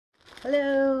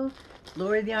Hello,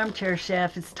 Lori the Armchair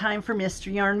Chef. It's time for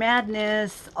Mystery Yarn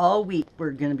Madness. All week we're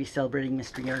going to be celebrating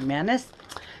Mystery Yarn Madness.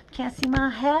 Can't see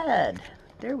my head.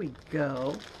 There we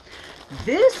go.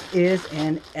 This is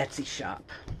an Etsy shop.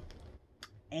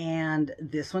 And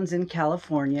this one's in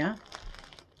California.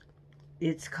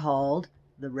 It's called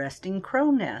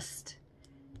TheRestingCrowNest.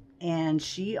 And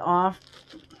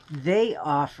they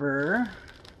offer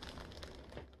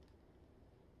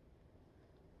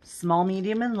small,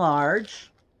 medium, and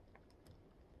large.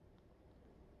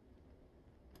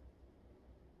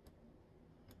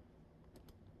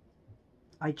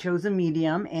 I chose a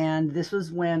medium, and this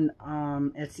was when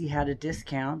Etsy had a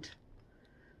discount.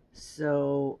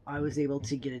 So I was able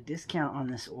to get a discount on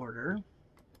this order.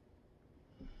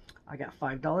 I got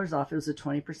 $5 off. It was a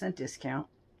 20% discount.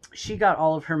 She got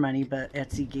all of her money, but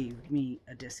Etsy gave me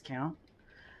a discount.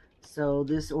 So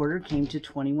this order came to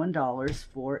 $21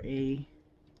 for a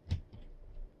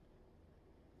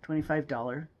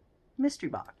 $25 mystery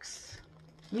box,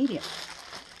 medium.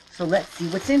 So let's see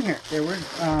what's in here. There were,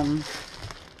 I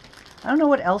don't know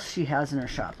what else she has in her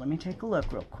shop. Let me take a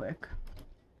look real quick.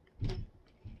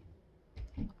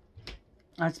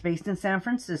 It's based in San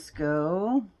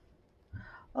Francisco.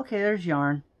 Okay, there's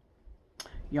yarn.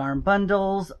 Yarn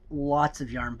bundles, lots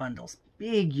of yarn bundles,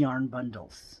 big yarn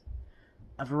bundles.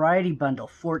 A variety bundle,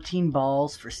 14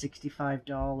 balls for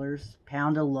 $65.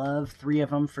 Pound of Love, 3 of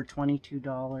them for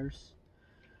 $22.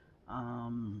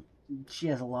 She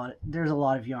has there's a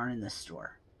lot of yarn in this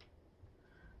store.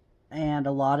 And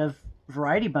a lot of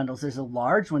variety bundles. There's a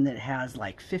large one that has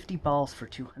like 50 balls for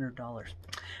 $200.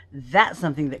 That's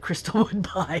something that Crystal would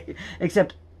buy.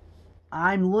 Except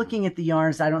I'm looking at the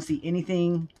yarns. I don't see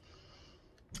anything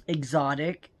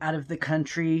exotic, out of the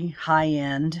country, high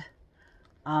end.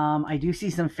 I do see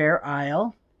some Fair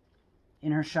Isle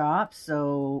in her shop,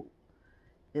 so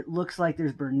it looks like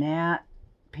there's Bernat,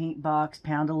 Paint Box,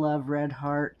 Pound of Love, Red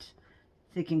Heart,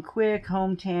 Thick and Quick,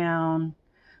 Hometown.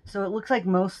 So it looks like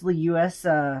mostly U.S.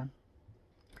 Or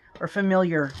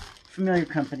familiar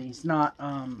companies. Not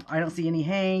I don't see any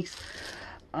Hanks.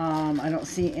 I don't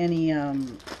see any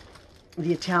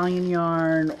the Italian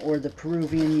yarn or the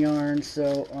Peruvian yarn.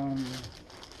 So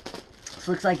this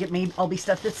looks like it may all be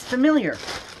stuff that's familiar.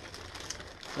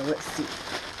 So let's see.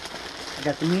 I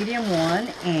got the medium one,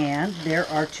 and there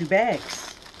are 2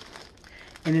 bags.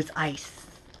 And it's ice.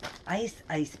 Ice,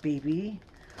 ice, baby.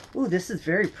 Ooh, this is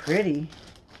very pretty.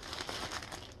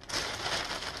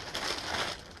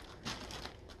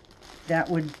 That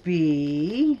would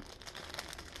be...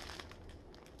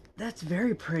 That's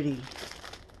very pretty.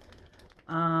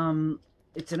 Came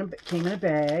in a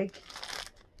bag.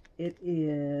 It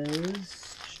is,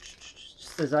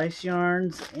 says ice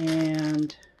yarns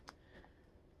and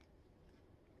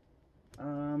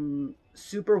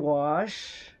super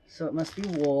wash, so it must be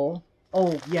wool.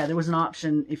 Oh yeah, there was an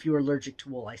option if you were allergic to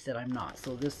wool. I said I'm not,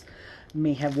 so this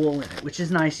may have wool in it, which is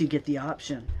nice. You get the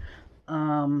option.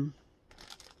 Yeah,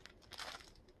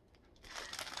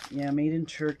 made in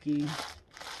Turkey.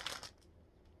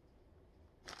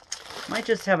 Might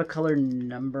just have a color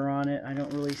number on it. I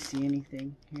don't really see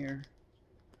anything here.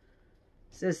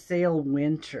 It says sale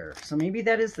winter, so maybe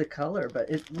that is the color. But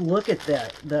look at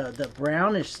that. The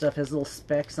brownish stuff has little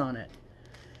specks on it.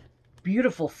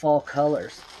 Beautiful fall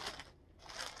colors.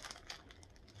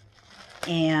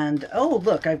 And oh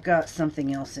look, I've got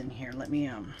something else in here. Let me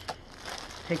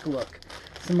take a look.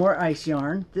 Some more ice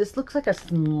yarn. This looks like a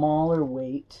smaller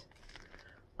weight.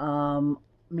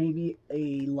 Maybe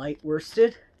a light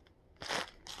worsted.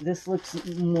 This looks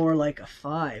more like a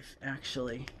 5,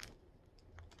 actually.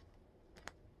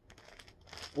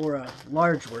 Or a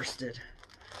large worsted.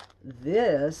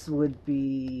 This would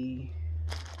be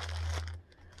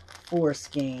 4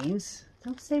 skeins.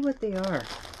 Don't say what they are.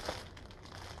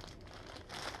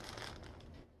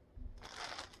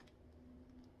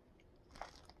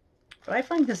 But I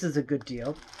find this is a good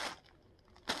deal.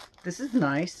 This is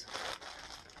nice.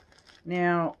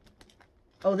 Now,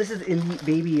 oh, this is Elite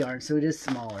Baby yarn, so it is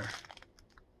smaller.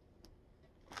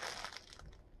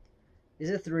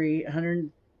 Is it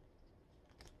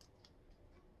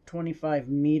 125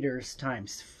 meters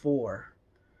times 4.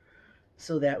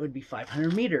 So that would be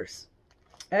 500 meters.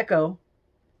 Echo,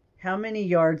 how many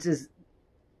yards is...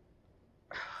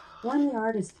 1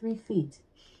 yard is 3 feet.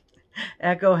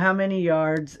 Echo, how many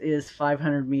yards is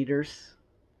 500 meters?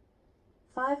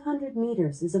 500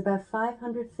 meters is about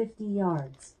 550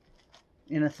 yards.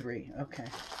 In a 3, okay.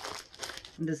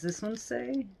 And does this one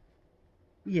say?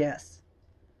 Yes.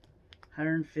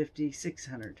 150,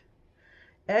 600.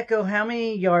 Echo, how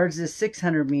many yards is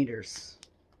 600 meters?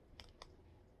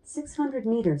 600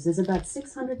 meters is about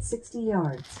 660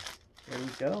 yards. There we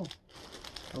go.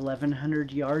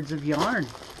 1,100 yards of yarn.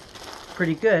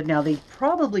 Pretty good. Now, they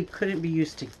probably couldn't be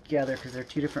used together because they're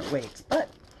 2 different weights, but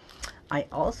I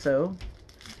also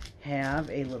have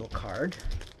a little card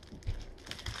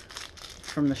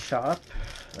from the shop.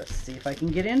 Let's see if I can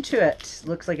get into it.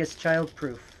 Looks like it's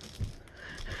child-proof.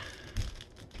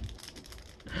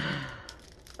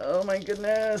 Oh my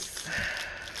goodness.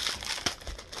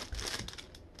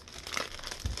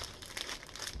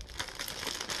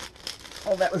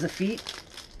 Oh, that was a feat.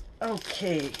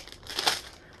 Okay.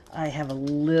 I have a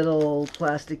little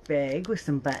plastic bag with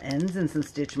some buttons and some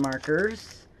stitch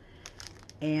markers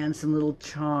and some little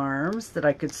charms that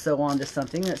I could sew onto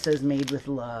something that says made with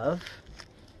love.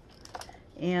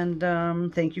 And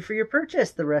thank you for your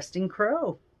purchase, the Resting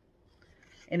Crow.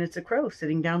 And it's a crow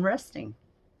sitting down resting.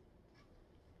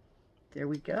 There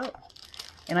we go.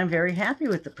 And I'm very happy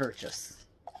with the purchase.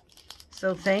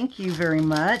 So thank you very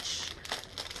much.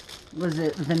 Was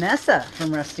it Vanessa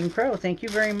from Resting Crow? Thank you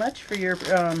very much for your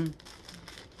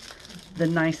the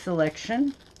nice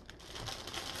selection.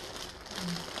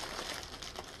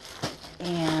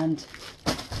 And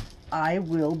I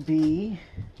will be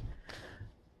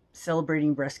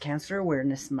celebrating Breast Cancer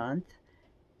Awareness Month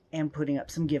and putting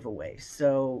up some giveaways.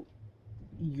 So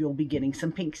you'll be getting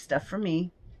some pink stuff from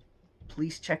me.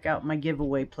 Please check out my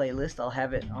giveaway playlist. I'll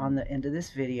have it on the end of this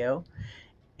video.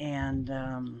 And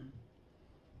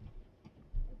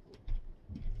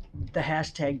the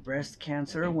hashtag breast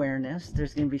cancer awareness.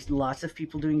 There's going to be lots of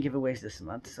people doing giveaways this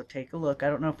month, so take a look. I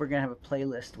don't know if we're going to have a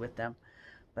playlist with them,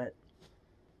 but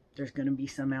there's going to be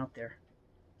some out there.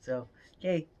 So,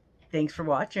 okay, thanks for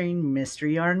watching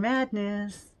Mystery Yarn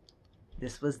Madness.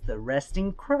 This was the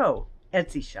Resting Crow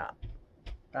Etsy shop.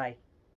 Bye.